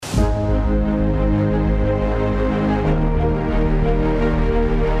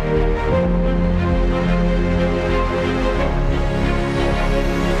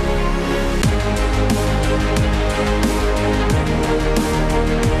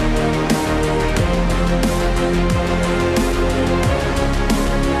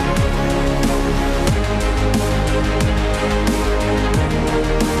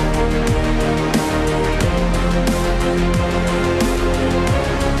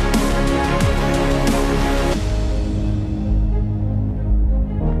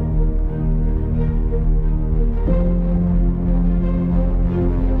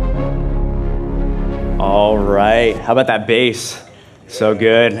How about that bass? So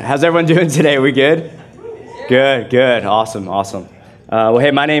good. How's everyone doing today? We good? Good. Awesome. Well,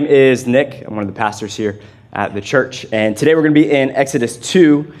 hey, my name is Nick. I'm one of the pastors here at the church. And today we're going to be in Exodus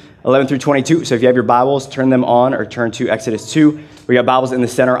 2, 11 through 22. So if you have your Bibles, turn them on or turn to Exodus 2. We got Bibles in the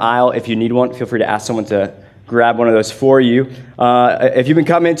center aisle. If you need one, feel free to ask someone to grab one of those for you. If you've been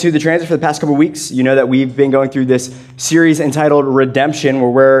coming to the transit for the past couple of weeks, you know that we've been going through this series entitled Redemption, where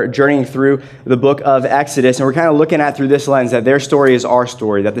we're journeying through the book of Exodus, and we're kind of looking at through this lens that their story is our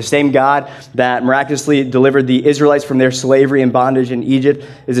story, that the same God that miraculously delivered the Israelites from their slavery and bondage in Egypt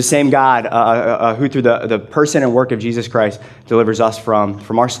is the same God who, through the person and work of Jesus Christ, delivers us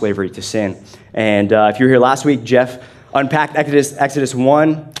from our slavery to sin. And if you were here last week, Jeff unpacked Exodus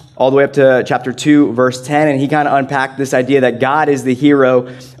 1 all the way up to chapter 2, verse 10, and he kind of unpacked this idea that God is the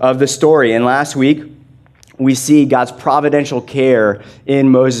hero of the story. And last week, we see God's providential care in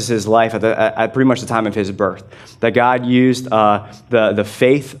Moses' life at pretty much the time of his birth. That God used the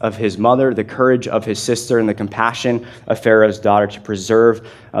faith of his mother, the courage of his sister, and the compassion of Pharaoh's daughter to preserve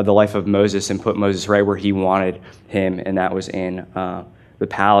the life of Moses and put Moses right where he wanted him, and that was in the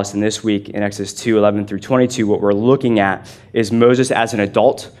palace. And this week in Exodus 2, 11 through 22, what we're looking at is Moses as an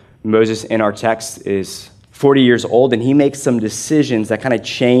adult. Moses in our text is 40 years old, and he makes some decisions that kind of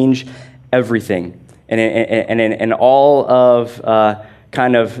change everything. And in all of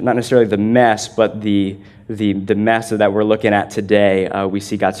kind of, not necessarily the mess, but the mess that we're looking at today, we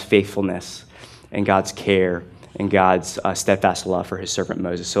see God's faithfulness and God's care and God's steadfast love for his servant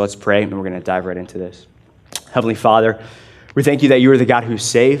Moses. So let's pray, and we're going to dive right into this. Heavenly Father, we thank you that you are the God who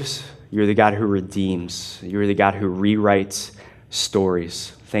saves, you're the God who redeems, you're the God who rewrites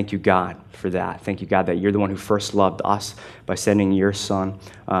stories. Thank you, God, for that. Thank you, God, that you're the one who first loved us by sending your son,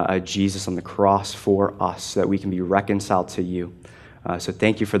 Jesus, on the cross for us so that we can be reconciled to you. So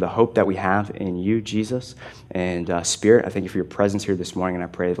thank you for the hope that we have in you, Jesus. And Spirit, I thank you for your presence here this morning, and I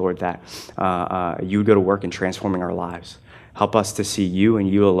pray, Lord, that you would go to work in transforming our lives. Help us to see you and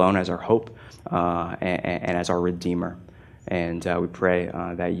you alone as our hope and as our Redeemer. And we pray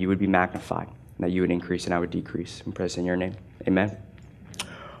that you would be magnified, that you would increase and I would decrease. We pray this in your name. Amen.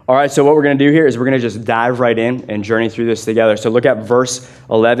 All right, so what we're going to do here is we're going to just dive right in and journey through this together. So look at verse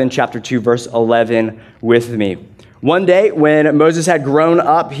 11, chapter 2, verse 11 with me. One day when Moses had grown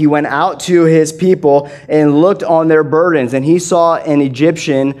up, he went out to his people and looked on their burdens, and he saw an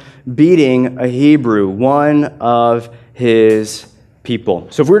Egyptian beating a Hebrew, one of his people.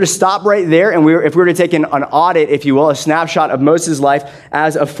 So if we were to stop right there and if we were to take an audit, if you will, a snapshot of Moses' life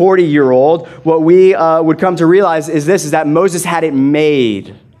as a 40-year-old, what we would come to realize is that Moses had it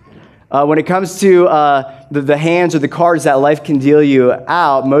made. When it comes to the hands or the cards that life can deal you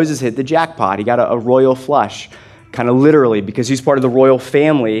out, Moses hit the jackpot. He got a royal flush, kind of literally, because he's part of the royal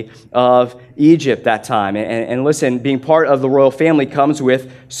family of Egypt that time. And listen, being part of the royal family comes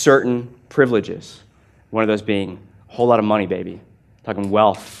with certain privileges. One of those being a whole lot of money, baby. Talking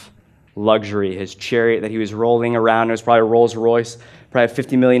wealth, luxury. His chariot that he was rolling around, it was probably a Rolls Royce, probably a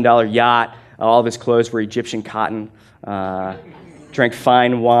 $50 million yacht. All of his clothes were Egyptian cotton. Drank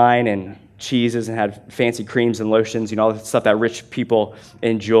fine wine and cheeses and had fancy creams and lotions, all the stuff that rich people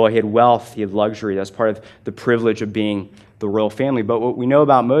enjoy. He had wealth, he had luxury. That's part of the privilege of being the royal family. But what we know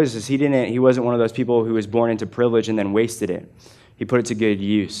about Moses, he wasn't one of those people who was born into privilege and then wasted it. He put it to good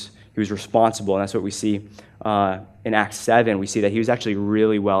use. He was responsible, and that's what we see in Acts 7. We see that he was actually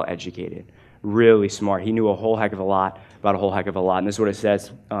really well educated, really smart. He knew a whole heck of a lot about a whole heck of a lot. And this is what it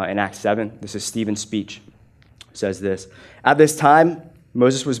says in Acts 7. This is Stephen's speech. It says this: "At this time,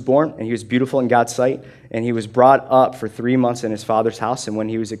 Moses was born, and he was beautiful in God's sight, and he was brought up for 3 months in his father's house. And when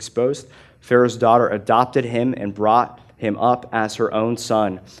he was exposed, Pharaoh's daughter adopted him and brought him up as her own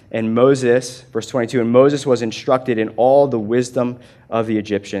son. And Moses," verse 22, "and Moses was instructed in all the wisdom of the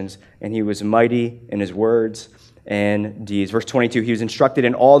Egyptians, and he was mighty in his words and deeds." Verse 22, he was instructed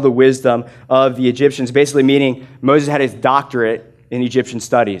in all the wisdom of the Egyptians, basically meaning Moses had his doctorate in Egyptian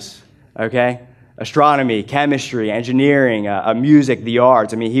studies, okay? Astronomy, chemistry, engineering, music, the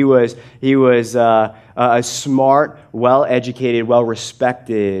arts. I mean, he was a smart, well-educated,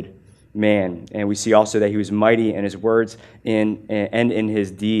 well-respected man. And we see also that he was mighty in his words and in his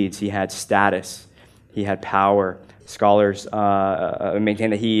deeds. He had status. He had power. Scholars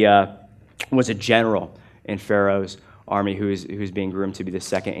maintain that he was a general in Pharaoh's army who's being groomed to be the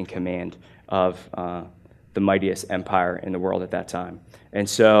second in command of the mightiest empire in the world at that time. And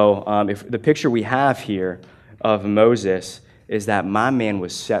so if the picture we have here of Moses is that my man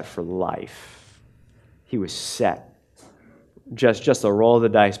was set for life. He was set. Just a roll of the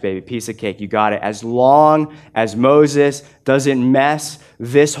dice, baby. Piece of cake. You got it. As long as Moses doesn't mess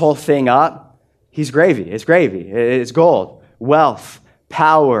this whole thing up, he's gravy. It's gravy. It's gold. Wealth,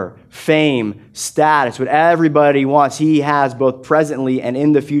 power, fame, status, what everybody wants, he has both presently and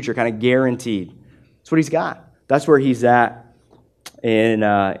in the future, kind of guaranteed. That's what he's got. That's where he's at in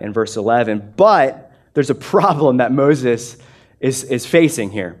verse 11. But there's a problem that Moses is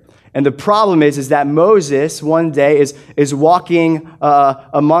facing here. And the problem is that Moses one day is walking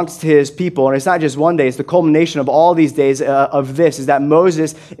amongst his people. And it's not just one day, it's the culmination of all these days of this, is that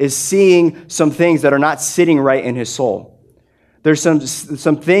Moses is seeing some things that are not sitting right in his soul. There's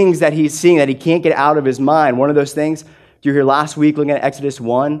some things that he's seeing that he can't get out of his mind. One of those things, you were here last week looking at Exodus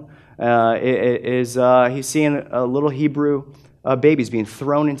 1, he's seeing little Hebrew babies being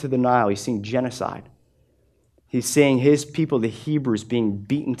thrown into the Nile. He's seeing genocide. He's seeing his people, the Hebrews, being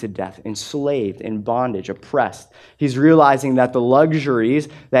beaten to death, enslaved, in bondage, oppressed. He's realizing that the luxuries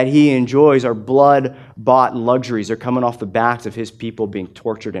that he enjoys are blood-bought luxuries. They're coming off the backs of his people being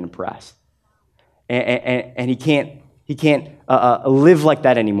tortured and oppressed. And he can't live like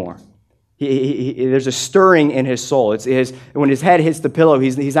that anymore. There's a stirring in his soul. When his head hits the pillow,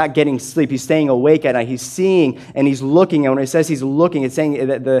 he's not getting sleep. He's staying awake at night. He's seeing and he's looking. And when it says he's looking, it's saying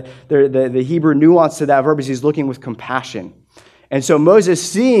that the Hebrew nuance to that verb is he's looking with compassion. And so Moses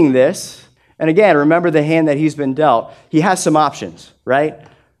seeing this, and again, remember the hand that he's been dealt, he has some options, right?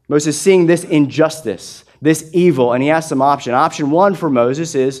 Moses seeing this injustice, this evil, and he has some option. Option one for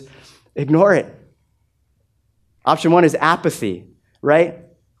Moses is ignore it. Option one is apathy, right?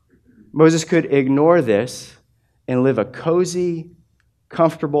 Moses could ignore this and live a cozy,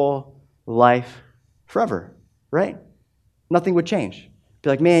 comfortable life forever, right? Nothing would change. Be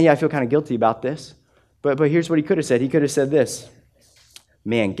like, man, yeah, I feel kind of guilty about this. But here's what he could have said. He could have said this.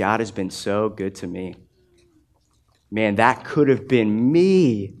 Man, God has been so good to me. Man, that could have been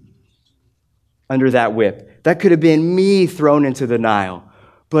me under that whip. That could have been me thrown into the Nile.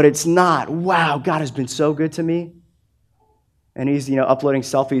 But it's not. Wow, God has been so good to me. And he's, uploading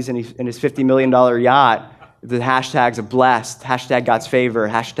selfies in his $50 million yacht. The hashtags are blessed, hashtag God's favor,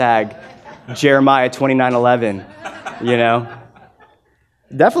 hashtag Jeremiah 29:11.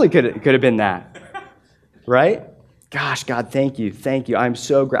 Definitely could have been that, right? Gosh, God, thank you. I'm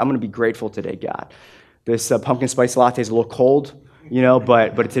so I'm going to be grateful today, God. This pumpkin spice latte is a little cold,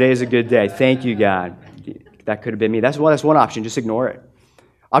 but today is a good day. Thank you, God. That could have been me. That's one option. Just ignore it.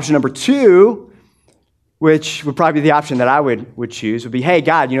 Option number two, which would probably be the option that I would choose, would be, hey,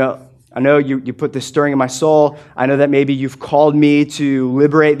 God, I know you put this stirring in my soul. I know that maybe you've called me to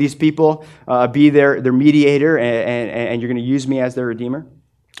liberate these people, be their mediator, and you're going to use me as their redeemer.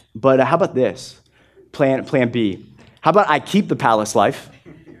 But how about this? Plan B. How about I keep the palace life,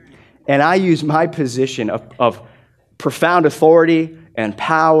 and I use my position of profound authority and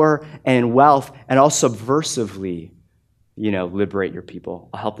power and wealth, and I'll subversively, liberate your people.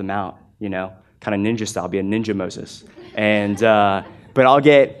 I'll help them out, kind of ninja style, be a ninja Moses. And, but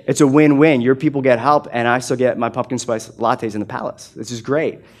it's a win-win. Your people get help, and I still get my pumpkin spice lattes in the palace. This is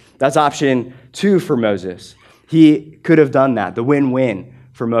great. That's option two for Moses. He could have done that, the win-win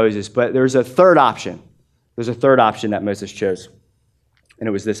for Moses. But there's a third option. There's a third option that Moses chose, and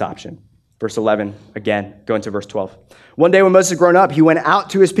it was this option. Verse 11, again, going to verse 12. One day when Moses had grown up, he went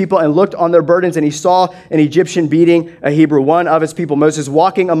out to his people and looked on their burdens, and he saw an Egyptian beating a Hebrew, one of his people. Moses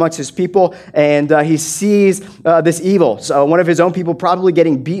walking amongst his people, and he sees this evil. So one of his own people probably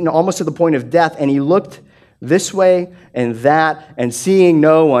getting beaten almost to the point of death, and he looked this way and that, and seeing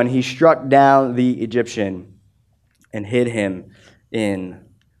no one, he struck down the Egyptian and hid him in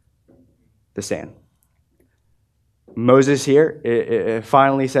the sand. Moses here, it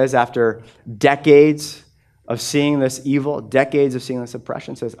finally says, after decades of seeing this evil, decades of seeing this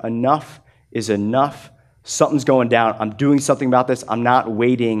oppression, says, enough is enough. Something's going down. I'm doing something about this. I'm not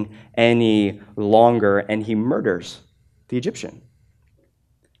waiting any longer. And he murders the Egyptian.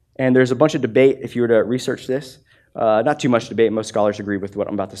 And there's a bunch of debate, if you were to research this. Not too much debate. Most scholars agree with what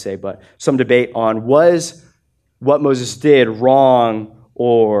I'm about to say, but some debate on, was what Moses did wrong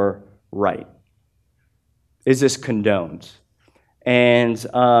or right? Is this condoned? And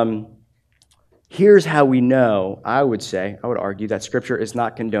here's how we know, I would argue, that Scripture is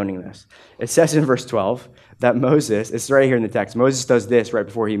not condoning this. It says in verse 12 that Moses, it's right here in the text, Moses does this right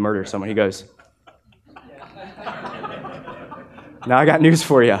before he murders someone. He goes, now I got news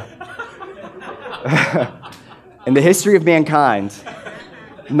for you. In the history of mankind,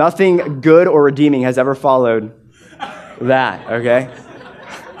 nothing good or redeeming has ever followed that, okay?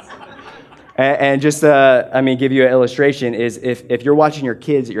 And just, give you an illustration, is if you're watching your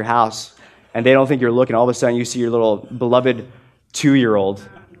kids at your house and they don't think you're looking, all of a sudden you see your little beloved 2-year-old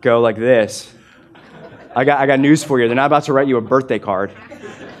go like this. I got news for you. They're not about to write you a birthday card.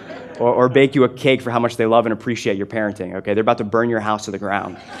 or bake you a cake for how much they love and appreciate your parenting, okay? They're about to burn your house to the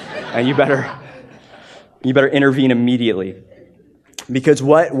ground. And you better intervene immediately. Because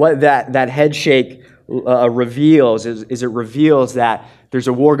what that head shake reveals is it reveals that there's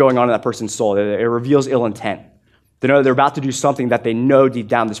a war going on in that person's soul. It reveals ill intent. They know they're about to do something that they know deep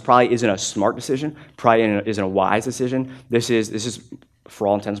down this probably isn't a smart decision, probably isn't a wise decision. This is, for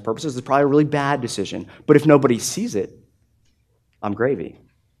all intents and purposes, it's probably a really bad decision. But if nobody sees it, I'm gravy.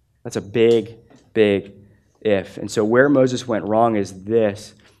 That's a big, big if. And so where Moses went wrong is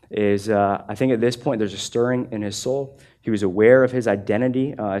I think at this point there's a stirring in his soul. He was aware of his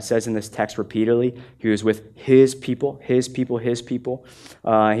identity. It says in this text repeatedly, he was with his people, his people, his people.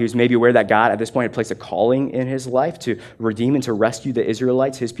 He was maybe aware that God at this point had placed a calling in his life to redeem and to rescue the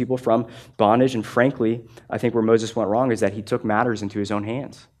Israelites, his people, from bondage. And frankly, I think where Moses went wrong is that he took matters into his own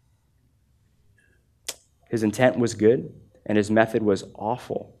hands. His intent was good, and his method was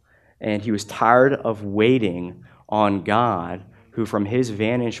awful. And he was tired of waiting on God, who from his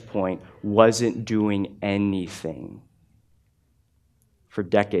vantage point wasn't doing anything. For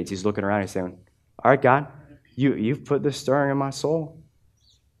decades, he's looking around and he's saying, all right, God, you've put this stirring in my soul,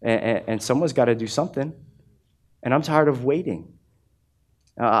 and someone's got to do something, and I'm tired of waiting.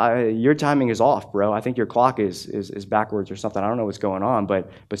 Your timing is off, bro. I think your clock is backwards or something. I don't know what's going on,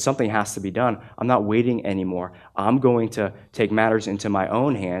 but something has to be done. I'm not waiting anymore. I'm going to take matters into my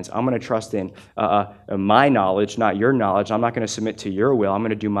own hands. I'm going to trust in my knowledge, not your knowledge. I'm not going to submit to your will. I'm going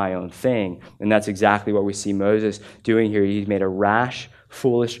to do my own thing. And that's exactly what we see Moses doing here. He made a rash,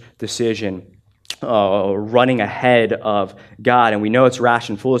 foolish decision, running ahead of God. And we know it's rash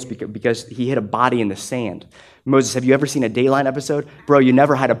and foolish because he hit a body in the sand. Moses, have you ever seen a Dayline episode? Bro, you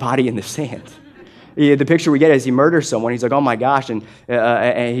never had a body in the sand. The picture we get is he murders someone. He's like, oh my gosh. And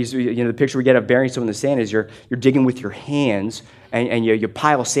he's, the picture we get of burying someone in the sand is you're digging with your hands and you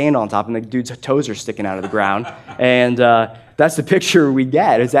pile sand on top and the dude's toes are sticking out of the ground. And that's the picture we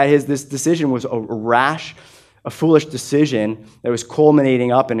get, is that this decision was a rash, a foolish decision that was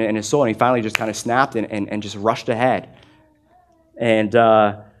culminating up in his soul. And he finally just kind of snapped and just rushed ahead. And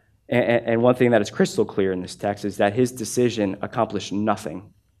one thing that is crystal clear in this text is that his decision accomplished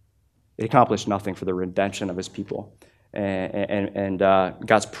nothing. It accomplished nothing for the redemption of his people. And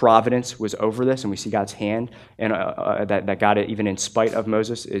God's providence was over this, and we see God's hand, and that God, even in spite of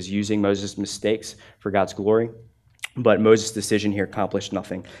Moses, is using Moses' mistakes for God's glory. But Moses' decision here accomplished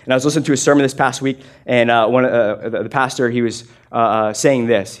nothing. And I was listening to a sermon this past week, and the pastor, he was saying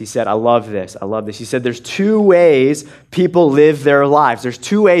this. He said, I love this. He said, there's two ways people live their lives. There's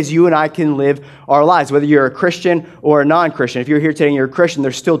two ways you and I can live our lives, whether you're a Christian or a non-Christian. If you're here today and you're a Christian,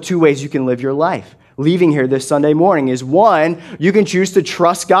 there's still two ways you can live your life. Leaving here this Sunday morning is, one, you can choose to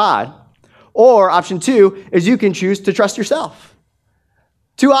trust God, or option two is you can choose to trust yourself.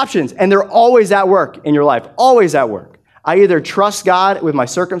 Two options, and they're always at work in your life, always at work. I either trust God with my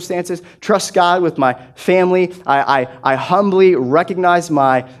circumstances, trust God with my family. I humbly recognize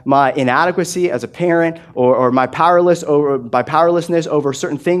my inadequacy as a parent or my powerlessness over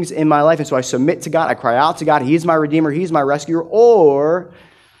certain things in my life, and so I submit to God. I cry out to God. He's my Redeemer. He's my rescuer. Or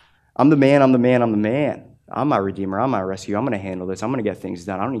I'm the man. I'm my Redeemer. I'm my rescuer. I'm going to handle this. I'm going to get things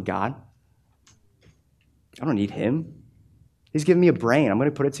done. I don't need God. I don't need him. He's given me a brain. I'm going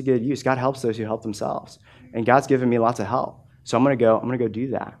to put it to good use. God helps those who help themselves. And God's given me lots of help. So I'm going to go do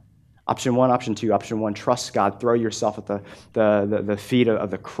that. Option one, option two. Option one, trust God. Throw yourself at the feet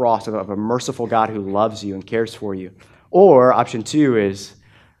of the cross of a merciful God who loves you and cares for you. Or option two is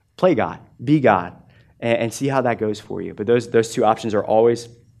play God, be God, and see how that goes for you. But those two options are always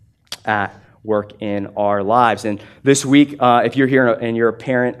at work in our lives. And this week, if you're here and you're a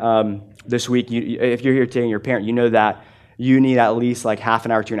parent, this week, if you're here today and you're a parent, you know that you need at least like half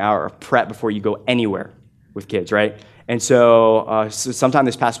an hour to an hour of prep before you go anywhere with kids, right? And so sometime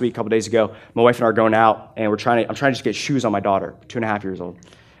this past week, a couple days ago, my wife and I are going out, and I'm trying to just get shoes on my daughter, 2.5 years old.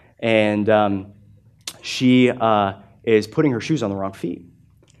 And she is putting her shoes on the wrong feet.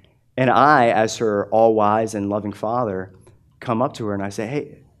 And I, as her all-wise and loving father, come up to her and I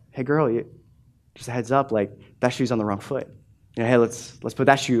say, hey girl, just a heads up, like that shoe's on the wrong foot. Hey, let's put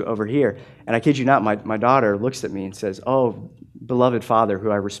that shoe over here. And I kid you not, my daughter looks at me and says, oh, beloved father,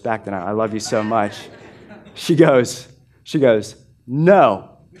 who I respect and I love you so much. She goes,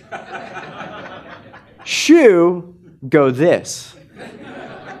 no. Shoe, go this.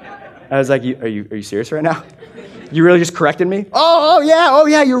 I was like, are you serious right now? You really just corrected me? Oh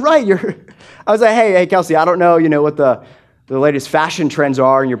yeah, you're right. I was like, hey, Kelsey, I don't know, what the latest fashion trends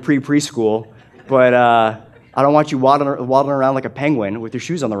are in your preschool, but I don't want you waddling around like a penguin with your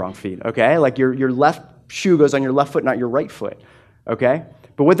shoes on the wrong feet, okay? Like your left shoe goes on your left foot, not your right foot, okay?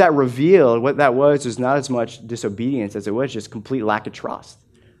 But what that revealed, what that was not as much disobedience as it was just complete lack of trust.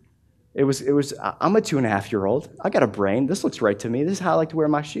 It was. I'm a 2.5-year-old. I got a brain. This looks right to me. This is how I like to wear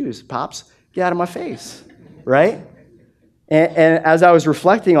my shoes. Pops, get out of my face, right? And as I was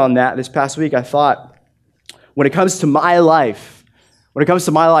reflecting on that this past week, I thought, when it comes to my life,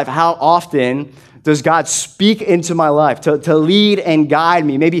 how often does God speak into my life to lead and guide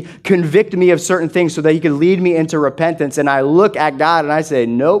me, maybe convict me of certain things so that he could lead me into repentance? And I look at God and I say,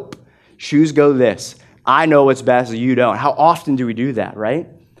 nope, shoes go this. I know what's best, you don't. How often do we do that, right?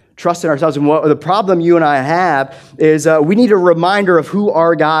 Trust in ourselves. And what the problem you and I have is we need a reminder of who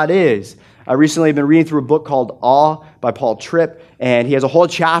our God is. I recently have been reading through a book called Awe by Paul Tripp, and he has a whole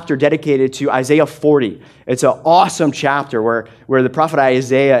chapter dedicated to Isaiah 40. It's an awesome chapter where the prophet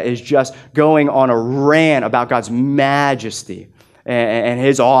Isaiah is just going on a rant about God's majesty and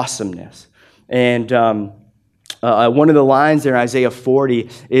his awesomeness. And one of the lines there in Isaiah 40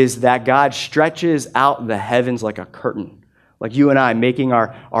 is that God stretches out the heavens like a curtain. Like you and I making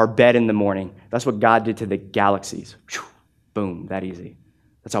our bed in the morning. That's what God did to the galaxies. Whew, boom, that easy.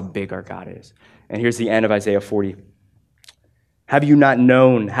 That's how big our God is. And here's the end of Isaiah 40. Have you not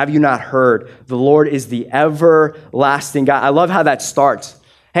known? Have you not heard? The Lord is the everlasting God. I love how that starts.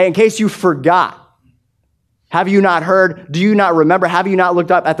 Hey, in case you forgot, have you not heard? Do you not remember? Have you not looked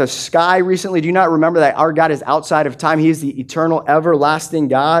up at the sky recently? Do you not remember that our God is outside of time? He is the eternal, everlasting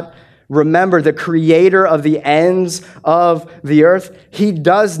God. Remember, the creator of the ends of the earth. He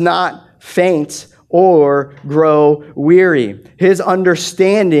does not faint or grow weary. His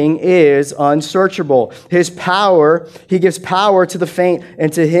understanding is unsearchable. His power, he gives power to the faint,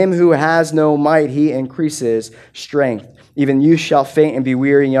 and to him who has no might, he increases strength. Even youth shall faint and be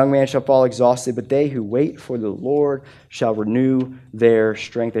weary, and young man shall fall exhausted, but they who wait for the Lord shall renew their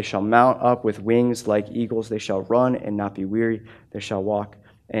strength. They shall mount up with wings like eagles. They shall run and not be weary. They shall walk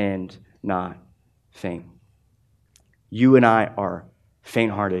and not faint. You and I are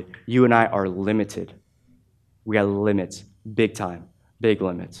faint-hearted. You and I are limited. We got limits, big time, big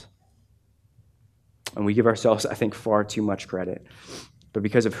limits. And we give ourselves, I think, far too much credit. But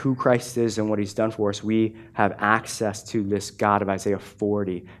because of who Christ is and what he's done for us, we have access to this God of Isaiah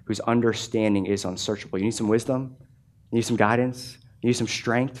 40, whose understanding is unsearchable. You need some wisdom? You need some guidance? You need some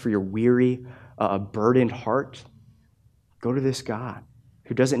strength for your weary, burdened heart? Go to this God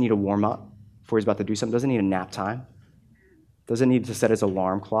who doesn't need a warm-up before he's about to do something, doesn't need a nap time, doesn't need to set his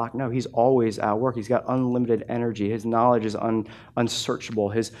alarm clock. No, he's always at work. He's got unlimited energy. His knowledge is unsearchable.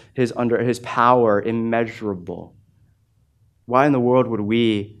 His power immeasurable. Why in the world would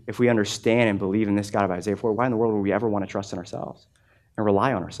we, if we understand and believe in this God of Isaiah 4, why in the world would we ever want to trust in ourselves and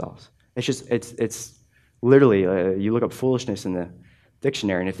rely on ourselves? It's literally, you look up foolishness in the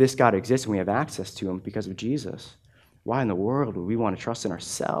dictionary, and if this God exists and we have access to him because of Jesus, why in the world would we want to trust in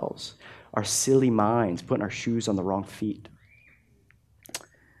ourselves, our silly minds, putting our shoes on the wrong feet?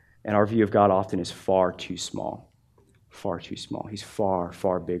 And our view of God often is far too small, far too small. He's far,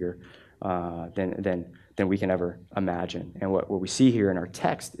 far bigger than we can ever imagine. And what we see here in our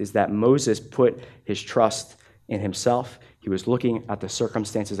text is that Moses put his trust in himself. He was looking at the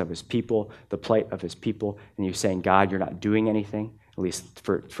circumstances of his people, the plight of his people, and he was saying, God, you're not doing anything. At least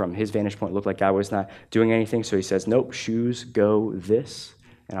from his vantage point, it looked like God was not doing anything. So he says, nope, shoes go this,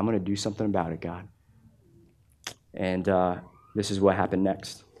 and I'm going to do something about it, God. And this is what happened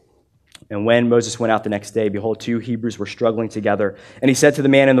next. And when Moses went out the next day, behold, 2 Hebrews were struggling together. And he said to the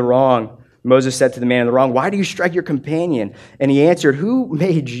man in the wrong, Moses said to the man in the wrong, why do you strike your companion? And he answered, who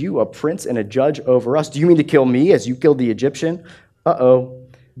made you a prince and a judge over us? Do you mean to kill me as you killed the Egyptian? Uh-oh.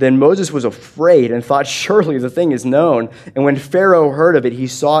 Then Moses was afraid and thought, surely the thing is known. And when Pharaoh heard of it, he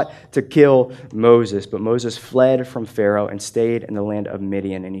sought to kill Moses. But Moses fled from Pharaoh and stayed in the land of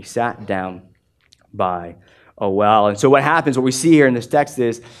Midian, and he sat down by a well. And so what happens, what we see here in this text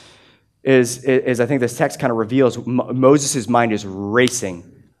is I think this text kind of reveals Moses' mind is racing.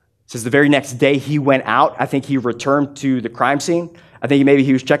 It says the very next day he went out. I think he returned to the crime scene. I think maybe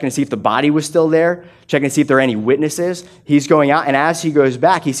he was checking to see if the body was still there, checking to see if there are any witnesses. He's going out, and as he goes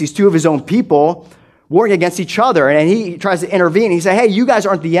back, he sees 2 of his own people warring against each other, and he tries to intervene. He says, hey, you guys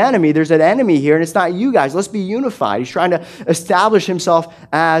aren't the enemy. There's an enemy here, and it's not you guys. Let's be unified. He's trying to establish himself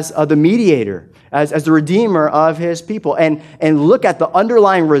as the mediator, as the redeemer of his people, and look at the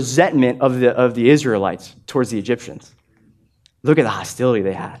underlying resentment of the Israelites towards the Egyptians. Look at the hostility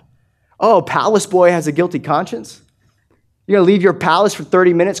they had. Oh, palace boy has a guilty conscience? You're going to leave your palace for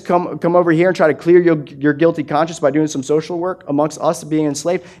 30 minutes, come over here and try to clear your guilty conscience by doing some social work amongst us being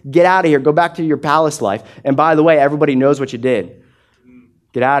enslaved? Get out of here. Go back to your palace life. And by the way, everybody knows what you did.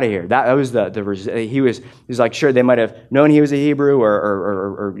 Get out of here. That was he was like, sure, they might have known he was a Hebrew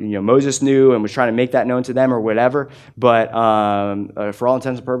or Moses knew and was trying to make that known to them or whatever. But for all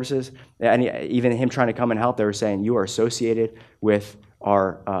intents and purposes, and even him trying to come and help, they were saying, you are associated with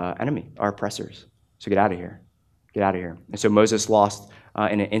our enemy, our oppressors. So get out of here. Get out of here. And so Moses lost,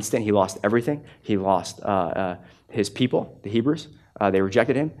 in an instant, he lost everything. He lost his people, the Hebrews. They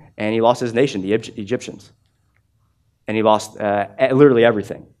rejected him. And he lost his nation, the Egyptians. And he lost literally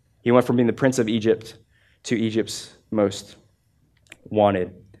everything. He went from being the prince of Egypt to Egypt's most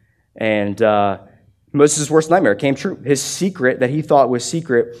wanted. And Moses' worst nightmare came true. His secret that he thought was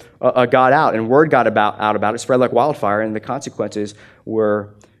secret got out, and word got out about it, spread like wildfire, and the consequences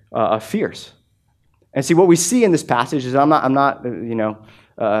were fierce. And see, what we see in this passage is,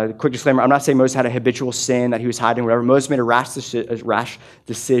 quick disclaimer, I'm not saying Moses had a habitual sin that he was hiding, whatever. Moses made a rash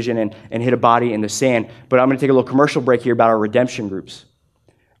decision and hid a body in the sand. But I'm going to take a little commercial break here about our redemption groups.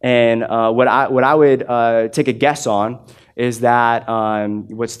 And what I would take a guess on is that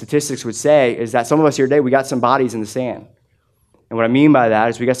what statistics would say is that some of us here today, we got some bodies in the sand. And what I mean by that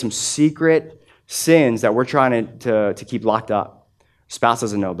is we got some secret sins that we're trying to keep locked up. Spouse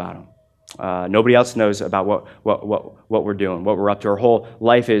doesn't know about them. Nobody else knows about what we're doing, what we're up to. Our whole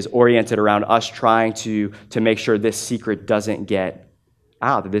life is oriented around us trying to make sure this secret doesn't get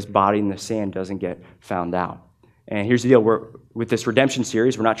out, that this body in the sand doesn't get found out. And here's the deal. With this redemption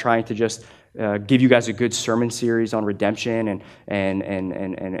series, we're not trying to just give you guys a good sermon series on redemption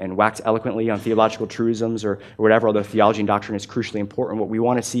and wax eloquently on theological truisms or whatever, although theology and doctrine is crucially important. What we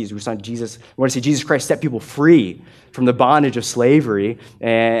want to see is we want to see Jesus Christ set people free from the bondage of slavery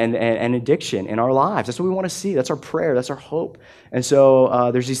and addiction in our lives. That's what we want to see. That's our prayer. That's our hope. And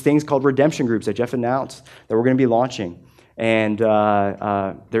so there's these things called redemption groups that Jeff announced that we're going to be launching. And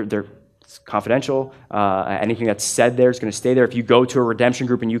they're confidential. Anything that's said there is going to stay there. If you go to a redemption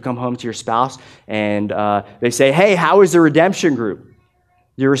group and you come home to your spouse and they say, hey, how was the redemption group?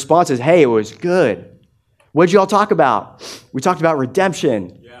 Your response is, hey, it was good. What did you all talk about? We talked about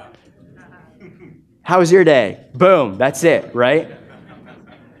redemption. Yeah. How was your day? Boom. That's it, right?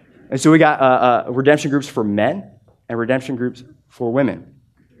 And so we got redemption groups for men and redemption groups for women.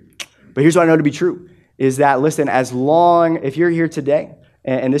 But here's what I know to be true, is that, listen, if you're here today,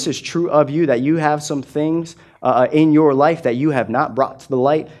 and this is true of you, that you have some things in your life that you have not brought to the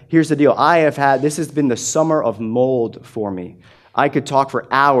light. Here's the deal. This has been the summer of mold for me. I could talk for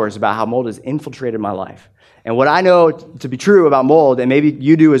hours about how mold has infiltrated my life. And what I know to be true about mold, and maybe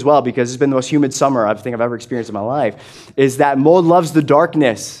you do as well, because it's been the most humid summer I think I've ever experienced in my life, is that mold loves the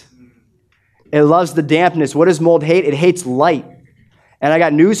darkness. It loves the dampness. What does mold hate? It hates light. And I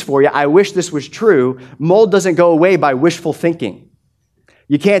got news for you. I wish this was true. Mold doesn't go away by wishful thinking.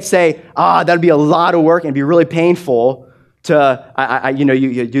 You can't say, that'd be a lot of work and be really painful to,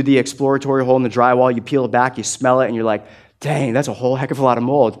 you do the exploratory hole in the drywall, you peel it back, you smell it, and you're like, dang, that's a whole heck of a lot of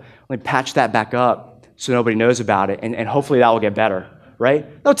mold. Let me patch that back up so nobody knows about it, and hopefully that will get better,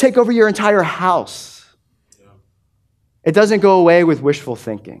 right? That'll take over your entire house. Yeah. It doesn't go away with wishful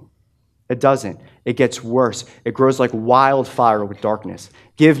thinking. It doesn't. It gets worse. It grows like wildfire with darkness.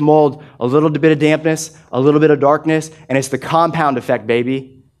 Give mold a little bit of dampness, a little bit of darkness, and it's the compound effect,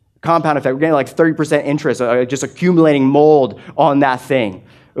 baby. Compound effect. We're getting like 30% interest, just accumulating mold on that thing,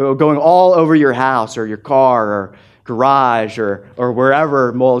 going all over your house or your car or garage or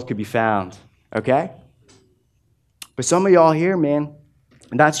wherever mold could be found, okay? But some of y'all here, man,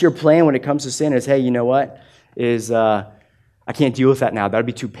 that's your plan when it comes to sin is, hey, you know what? I can't deal with that now. That would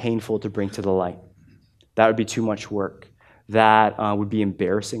be too painful to bring to the light. That would be too much work. That would be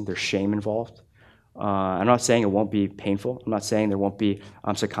embarrassing. There's shame involved. I'm not saying it won't be painful. I'm not saying there won't be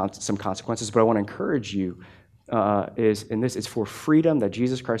some consequences, but I want to encourage you it's for freedom that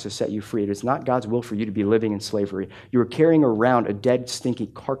Jesus Christ has set you free. It is not God's will for you to be living in slavery. You are carrying around a dead, stinky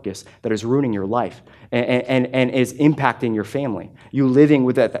carcass that is ruining your life and is impacting your family. You living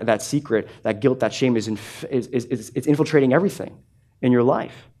with that secret, that guilt, that shame is infiltrating everything in your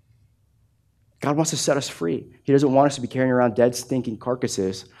life. God wants to set us free. He doesn't want us to be carrying around dead, stinking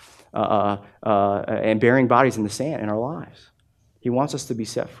carcasses and burying bodies in the sand in our lives. He wants us to be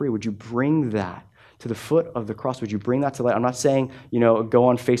set free. Would you bring that to the foot of the cross? Would you bring that to light? I'm not saying, go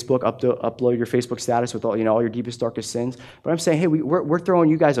on Facebook, upload your Facebook status with all your deepest, darkest sins. But I'm saying, hey, we're throwing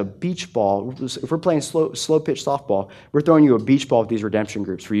you guys a beach ball. If we're playing slow pitch softball, we're throwing you a beach ball with these redemption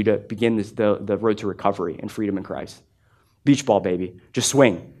groups for you to begin the road to recovery and freedom in Christ. Beach ball, baby. Just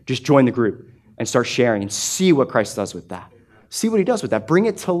swing. Just join the group and start sharing and see what Christ does with that. See what he does with that. Bring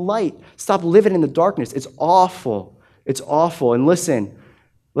it to light. Stop living in the darkness. It's awful. It's awful. And listen,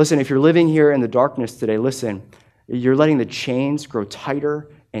 if you're living here in the darkness today, listen, You're letting the chains grow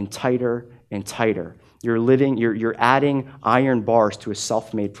tighter and tighter and tighter. You're adding iron bars to a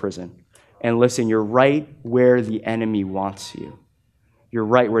self-made prison. And listen, you're right where the enemy wants you. You're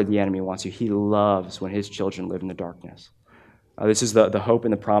right where the enemy wants you. He loves when his children live in the darkness. This is the hope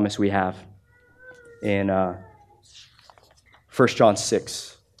and the promise we have in 1 John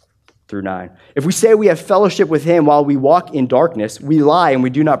 6-9. If we say we have fellowship with him while we walk in darkness, we lie and we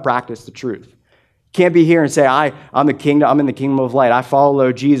do not practice the truth. Can't be here and say, I'm in the kingdom of light. I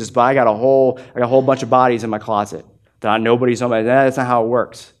follow Jesus, but I got a whole bunch of bodies in my closet that nobody's home. That's not how it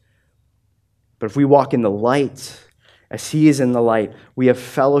works. But if we walk in the light, as he is in the light, we have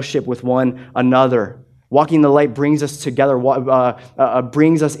fellowship with one another. Walking in the light brings us together,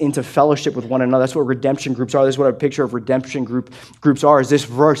 brings us into fellowship with one another. That's what redemption groups are. That's what a picture of redemption groups are, is this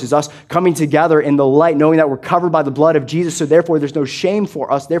verse, is us coming together in the light, knowing that we're covered by the blood of Jesus, so therefore there's no shame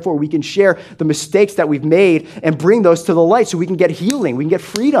for us. Therefore, we can share the mistakes that we've made and bring those to the light so we can get healing, we can get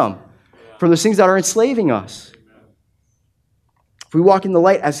freedom from those things that are enslaving us. If we walk in the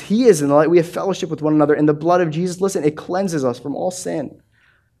light as he is in the light, we have fellowship with one another. And the blood of Jesus, listen, it cleanses us from all sin.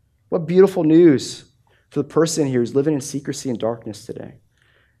 What beautiful news for the person here who's living in secrecy and darkness today.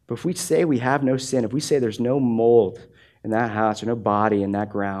 But if we say we have no sin, if we say there's no mold in that house or no body in that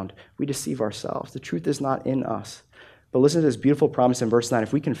ground, we deceive ourselves. The truth is not in us. But listen to this beautiful promise in verse 9.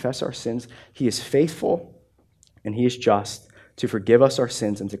 If we confess our sins, he is faithful and he is just to forgive us our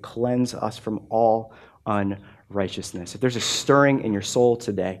sins and to cleanse us from all unrighteousness. If there's a stirring in your soul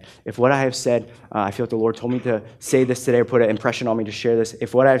today, if what I have said, I feel like the Lord told me to say this today or put an impression on me to share this,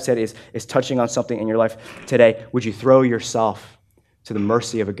 if what I have said is touching on something in your life today, would you throw yourself to the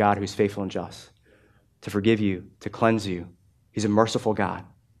mercy of a God who's faithful and just to forgive you, to cleanse you? He's a merciful God.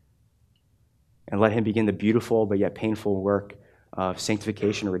 And let him begin the beautiful but yet painful work of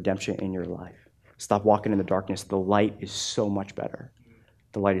sanctification and redemption in your life. Stop walking in the darkness. The light is so much better.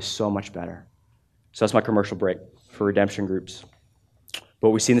 The light is so much better. So that's my commercial break for redemption groups.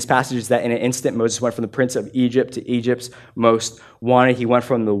 What we see in this passage is that in an instant, Moses went from the prince of Egypt to Egypt's most wanted. He went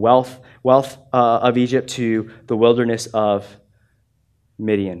from the wealth of Egypt to the wilderness of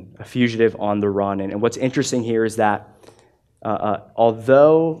Midian, a fugitive on the run. And what's interesting here is that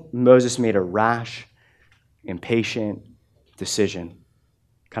although Moses made a rash, impatient decision,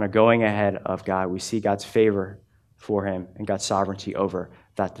 kind of going ahead of God, we see God's favor for him and God's sovereignty over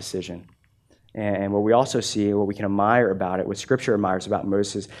that decision. And what we also see, what we can admire about it, what Scripture admires about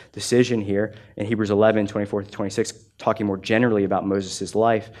Moses' decision here in Hebrews 11, 24-26, talking more generally about Moses'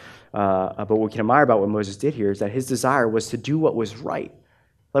 life, but what we can admire about what Moses did here is that his desire was to do what was right.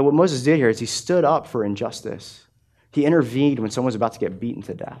 Like what Moses did here is he stood up for injustice. He intervened when someone was about to get beaten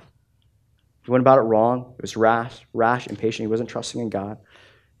to death. He went about it wrong. It was rash, impatient. He wasn't trusting in God.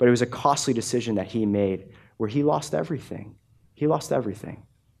 But it was a costly decision that he made where he lost everything. He lost everything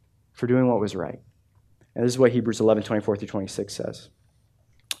for doing what was right. And this is what Hebrews 11, 24-26 says.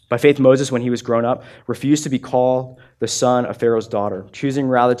 By faith, Moses, when he was grown up, refused to be called the son of Pharaoh's daughter, choosing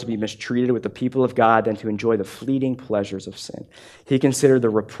rather to be mistreated with the people of God than to enjoy the fleeting pleasures of sin. He considered the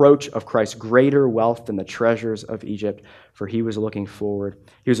reproach of Christ greater wealth than the treasures of Egypt, for he was looking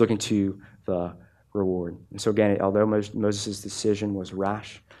to the reward. And so again, although Moses' decision was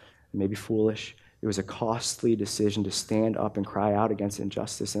rash, maybe foolish, it was a costly decision to stand up and cry out against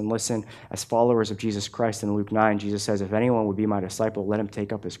injustice. And listen, as followers of Jesus Christ in Luke 9, Jesus says, if anyone would be my disciple, let him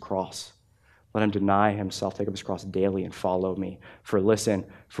take up his cross. Let him deny himself, take up his cross daily and follow me. For listen,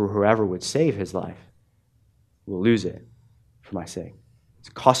 for whoever would save his life will lose it for my sake. It's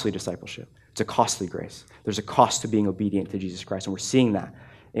a costly discipleship. It's a costly grace. There's a cost to being obedient to Jesus Christ, and we're seeing that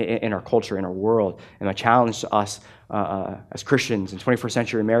in our culture, in our world. And my challenge to us as Christians in 21st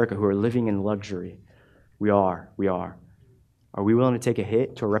century America who are living in luxury, we are. Are we willing to take a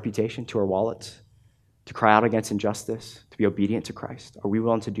hit to our reputation, to our wallets, to cry out against injustice, to be obedient to Christ? Are we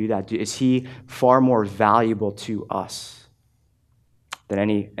willing to do that? Is he far more valuable to us than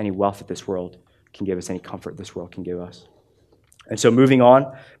any wealth that this world can give us, any comfort this world can give us? And so moving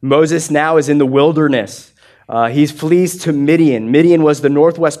on, Moses now is in the wilderness. He flees to Midian. Midian was the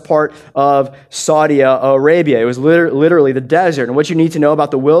northwest part of Saudi Arabia. It was literally the desert. And what you need to know about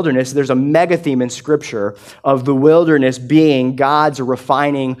the wilderness, there's a mega theme in Scripture of the wilderness being God's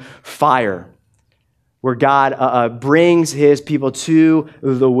refining fire, where God brings his people to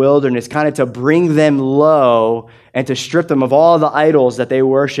the wilderness, kind of to bring them low and to strip them of all the idols that they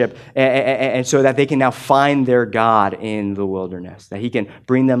worship, and so that they can now find their God in the wilderness, that he can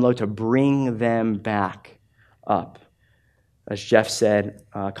bring them low to bring them back up. As Jeff said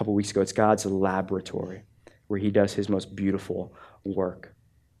a couple weeks ago, it's God's laboratory where he does his most beautiful work.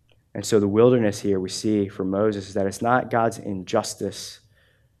 And so the wilderness here we see for Moses is that it's not God's injustice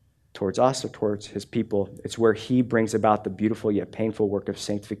towards us or towards his people. It's where he brings about the beautiful yet painful work of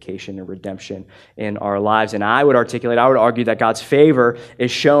sanctification and redemption in our lives. And I would argue that God's favor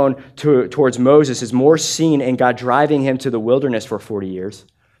is shown towards Moses is more seen in God driving him to the wilderness for 40 years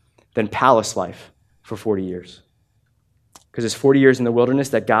than palace life for 40 years. Because it's 40 years in the wilderness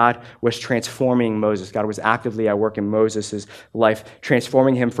that God was transforming Moses. God was actively at work in Moses' life,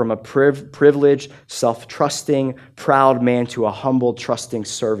 transforming him from a privileged, self-trusting, proud man to a humble, trusting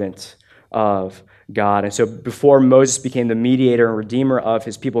servant of God. And so before Moses became the mediator and redeemer of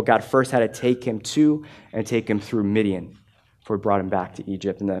his people, God first had to take him to and take him through Midian before he brought him back to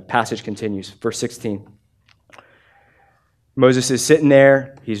Egypt. And the passage continues, verse 16. Moses is sitting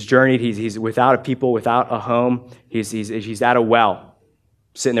there. He's journeyed. He's without a people, without a home. He's at a well,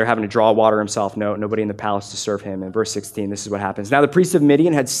 sitting there having to draw water himself. Nobody in the palace to serve him. In verse 16, this is what happens. Now the priests of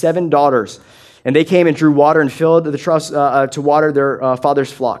Midian had 7 daughters, and they came and drew water and filled the troughs to water their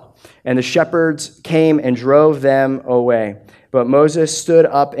father's flock. And the shepherds came and drove them away. But Moses stood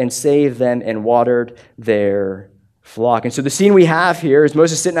up and saved them and watered their flock. And so the scene we have here is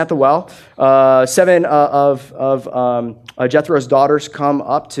Moses sitting at the well. 7 of Jethro's daughters come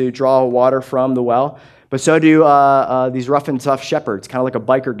up to draw water from the well, but so do these rough and tough shepherds, kind of like a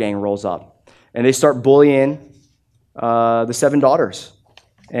biker gang rolls up. And they start bullying the 7 daughters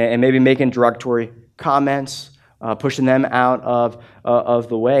and maybe making derogatory comments, pushing them out of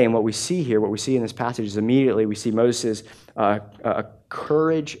the way. And what we see here, what we see in this passage is immediately we see Moses'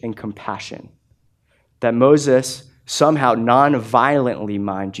 courage and compassion. That Moses somehow non-violently,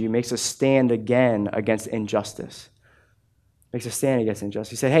 mind you, makes a stand again against injustice. Makes a stand against injustice.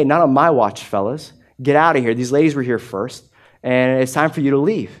 He said, hey, not on my watch, fellas. Get out of here. These ladies were here first, and it's time for you to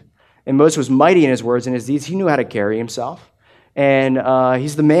leave. And Moses was mighty in his words and his deeds. He knew how to carry himself. And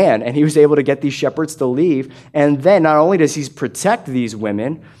he's the man, and he was able to get these shepherds to leave. And then not only does he protect these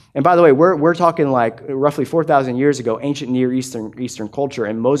women, and by the way, we're talking like roughly 4,000 years ago, ancient Near Eastern culture,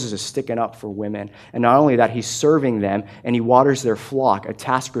 and Moses is sticking up for women. And not only that, he's serving them, and he waters their flock, a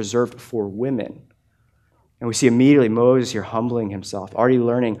task reserved for women. And we see immediately Moses here humbling himself, already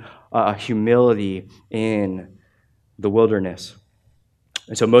learning humility in the wilderness.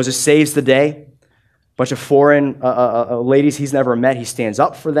 And so Moses saves the day. Bunch of foreign ladies he's never met. He stands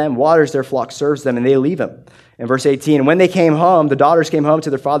up for them, waters their flock, serves them, and they leave him. In verse 18, and when they came home, the daughters came home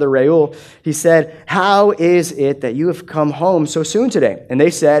to their father Reuel. He said, how is it that you have come home so soon today? And they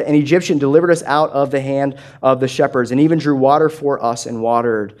said, an Egyptian delivered us out of the hand of the shepherds and even drew water for us and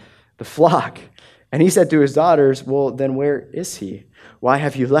watered the flock. And he said to his daughters, well, then where is he? Why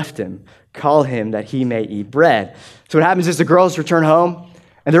have you left him? Call him that he may eat bread. So what happens is the girls return home.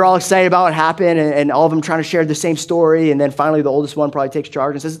 And they're all excited about what happened, and all of them trying to share the same story. And then finally, the oldest one probably takes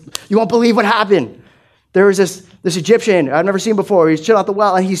charge and says, you won't believe what happened. There was this Egyptian I've never seen before. He's chilling at the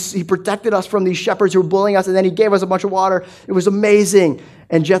well, and he protected us from these shepherds who were bullying us, and then he gave us a bunch of water. It was amazing.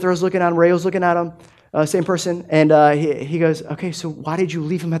 And Jethro's looking at him, Reuel's looking at him, same person. And he goes, okay, so why did you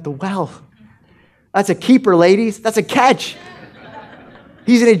leave him at the well? That's a keeper, ladies. That's a catch.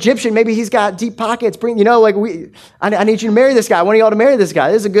 He's an Egyptian. Maybe he's got deep pockets. I need you to marry this guy. I want you all to marry this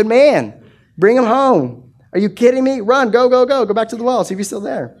guy. This is a good man. Bring him home. Are you kidding me? Run, go. Go back to the well. See if he's still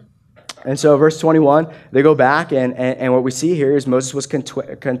there. And so verse 21, they go back, and what we see here is Moses was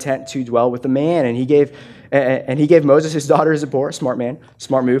content to dwell with the man, and he gave Moses his daughter Zipporah, smart man,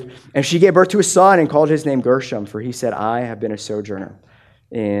 smart move, and she gave birth to a son and called his name Gershom, for he said, I have been a sojourner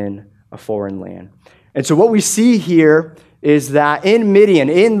in a foreign land. And so what we see here is that in Midian,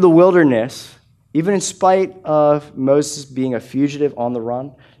 in the wilderness, even in spite of Moses being a fugitive on the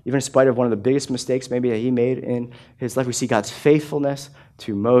run, even in spite of one of the biggest mistakes maybe that he made in his life, we see God's faithfulness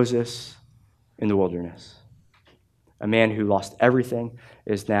to Moses in the wilderness. A man who lost everything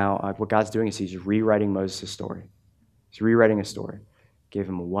is now, what God's doing is he's rewriting Moses' story. He's rewriting his story. Gave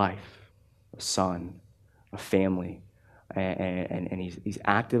him a wife, a son, a family, and he's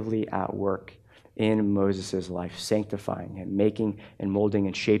actively at work in Moses' life, sanctifying him, making and molding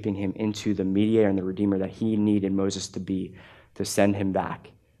and shaping him into the mediator and the redeemer that he needed Moses to be to send him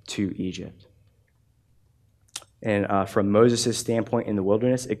back to Egypt. And from Moses' standpoint in the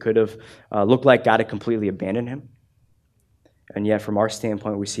wilderness, it could have looked like God had completely abandoned him. And yet from our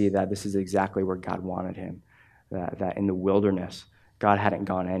standpoint, we see that this is exactly where God wanted him, that in the wilderness, God hadn't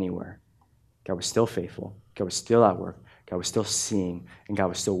gone anywhere. God was still faithful. God was still at work. God was still seeing, and God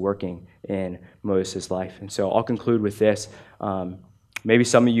was still working in Moses' life. And so I'll conclude with this. Maybe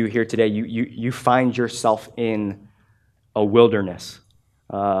some of you here today, you find yourself in a wilderness.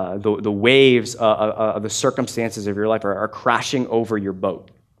 The waves of the circumstances of your life are crashing over your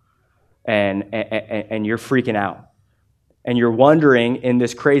boat. and you're freaking out. And you're wondering in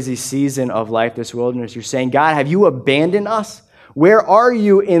this crazy season of life, this wilderness, you're saying, God, have you abandoned us? Where are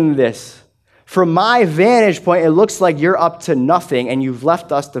you in this? From my vantage point, it looks like you're up to nothing and you've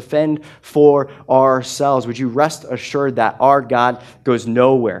left us to fend for ourselves. Would you rest assured that our God goes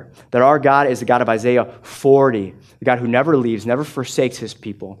nowhere, that our God is the God of Isaiah 40, the God who never leaves, never forsakes his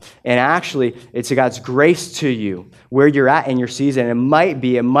people. And actually, it's God's grace to you where you're at in your season. It might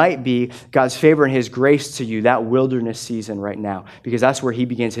be God's favor and his grace to you, that wilderness season right now, because that's where he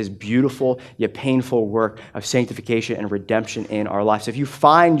begins his beautiful yet painful work of sanctification and redemption in our lives. If you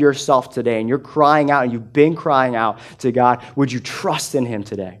find yourself today and you're crying out and you've been crying out to God, would you trust in him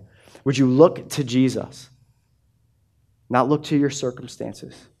today? Would you look to Jesus? Not look to your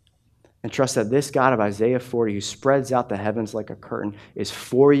circumstances. And trust that this God of Isaiah 40, who spreads out the heavens like a curtain, is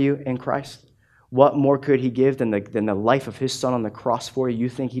for you in Christ. What more could he give than the life of his son on the cross for you? You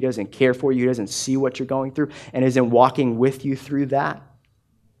think he doesn't care for you, he doesn't see what you're going through, and isn't walking with you through that?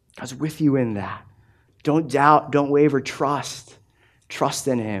 God's with you in that. Don't doubt, don't waver, trust. Trust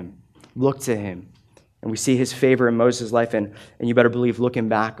in him. Look to him. And we see his favor in Moses' life, and you better believe looking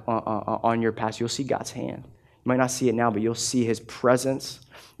back on your past, you'll see God's hand. You might not see it now, but you'll see his presence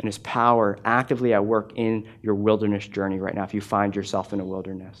and his power actively at work in your wilderness journey right now if you find yourself in a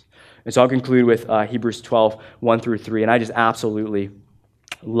wilderness. And so I'll conclude with Hebrews 12, 1 through 3, and I just absolutely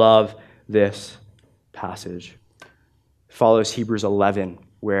love this passage. It follows Hebrews 11,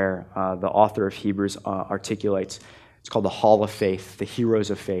 where the author of Hebrews articulates, it's called the Hall of Faith, the heroes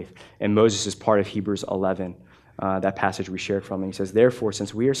of faith, and Moses is part of Hebrews 11, that passage we shared from, and he says, therefore,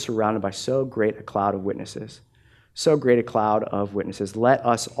 since we are surrounded by so great a cloud of witnesses, let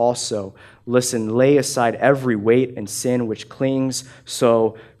us also, lay aside every weight and sin which clings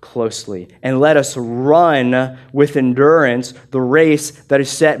so closely, and let us run with endurance the race that is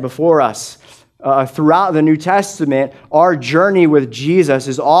set before us. Throughout the New Testament, our journey with Jesus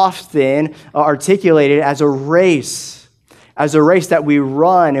is often articulated as a race that we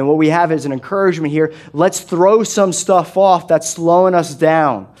run. And what we have is an encouragement here. Let's throw some stuff off that's slowing us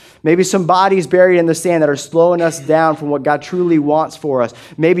down. Maybe some bodies buried in the sand that are slowing us down from what God truly wants for us.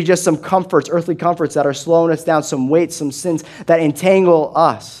 Maybe just some comforts, earthly comforts that are slowing us down, some weights, some sins that entangle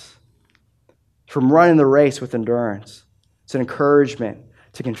us from running the race with endurance. It's an encouragement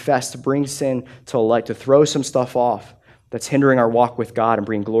to confess, to bring sin to light, to throw some stuff off that's hindering our walk with God and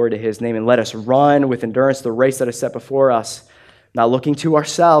bring glory to his name. And let us run with endurance the race that is set before us, not looking to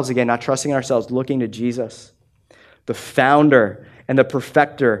ourselves, again, not trusting in ourselves, looking to Jesus, the founder and the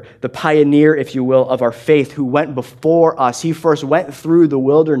perfecter, the pioneer, if you will, of our faith, who went before us. He first went through the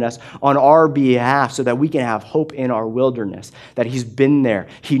wilderness on our behalf so that we can have hope in our wilderness, that he's been there.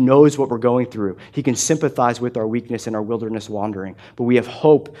 He knows what we're going through. He can sympathize with our weakness and our wilderness wandering. But we have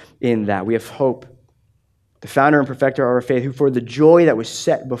hope in that. We have hope. The founder and perfecter of our faith, who for the joy that was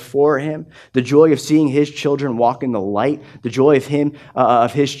set before him, the joy of seeing his children walk in the light, the joy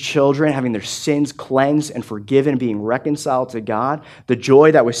of his children having their sins cleansed and forgiven, being reconciled to God, the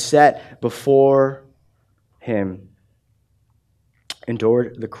joy that was set before him,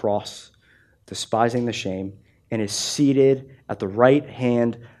 endured the cross, despising the shame, and is seated at the right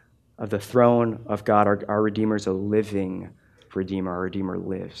hand of the throne of God. Our Redeemer is a living Redeemer. Our Redeemer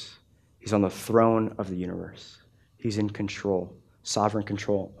lives. He's on the throne of the universe. He's in control, sovereign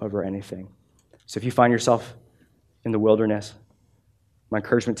control over anything. So if you find yourself in the wilderness, my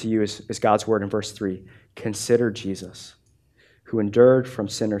encouragement to you is God's word in verse 3. Consider Jesus, who endured from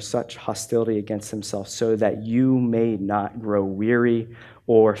sinners such hostility against himself, so that you may not grow weary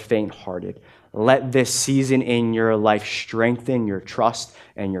or faint-hearted. Let this season in your life strengthen your trust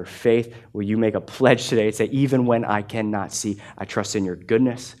and your faith. Will you make a pledge today and say, even when I cannot see, I trust in your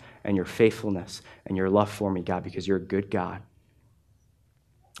goodness and your faithfulness and your love for me, God, because you're a good God.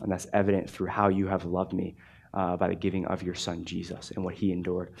 And that's evident through how you have loved me by the giving of your son, Jesus, and what he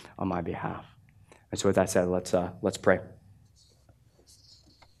endured on my behalf. And so with that said, let's pray.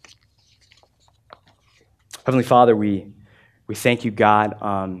 Heavenly Father, we thank you, God,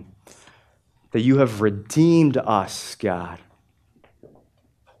 that you have redeemed us, God.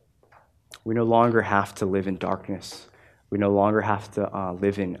 We no longer have to live in darkness. We no longer have to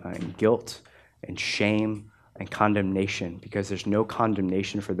live in guilt and shame and condemnation, because there's no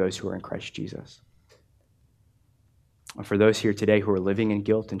condemnation for those who are in Christ Jesus. And for those here today who are living in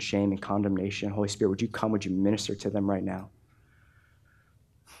guilt and shame and condemnation, Holy Spirit, would you come, would you minister to them right now?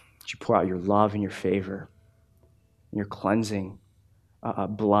 Would you pour out your love and your favor and your cleansing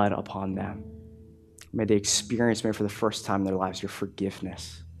blood upon them? May they experience, maybe for the first time in their lives, your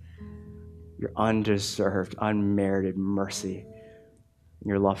forgiveness, your undeserved, unmerited mercy, and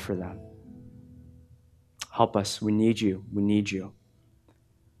your love for them. Help us. We need you. We need you.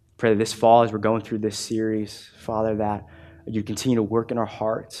 Pray that this fall, as we're going through this series, Father, that you continue to work in our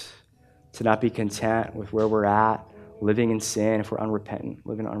hearts to not be content with where we're at, living in sin, if we're unrepentant,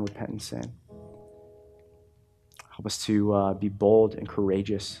 living in unrepentant sin. Help us to be bold and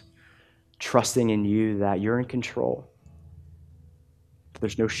courageous, trusting in you that you're in control.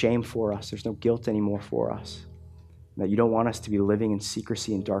 There's no shame for us. There's no guilt anymore for us. That you don't want us to be living in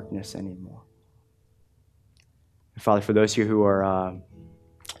secrecy and darkness anymore. And Father, for those here who are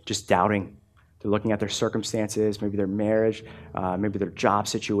just doubting, they're looking at their circumstances, maybe their marriage, maybe their job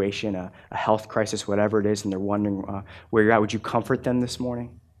situation, a health crisis, whatever it is, and they're wondering where you're at, would you comfort them this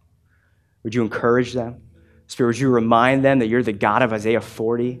morning? Would you encourage them? Spirit, would you remind them that you're the God of Isaiah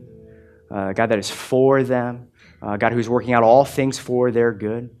 40, God that is for them, God who's working out all things for their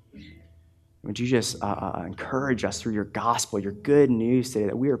good? Would you just encourage us through your gospel, your good news today,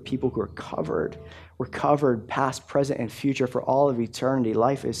 that we are people who are covered. We're covered past, present, and future for all of eternity.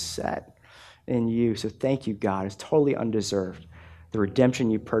 Life is set in you. So thank you, God. It's totally undeserved. The redemption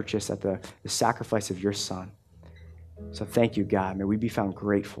you purchased at the sacrifice of your Son. So thank you, God. May we be found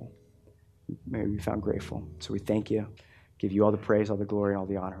grateful. May we be found grateful. So we thank you, give you all the praise, all the glory, and all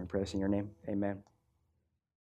the honor. We pray this in your name. Amen.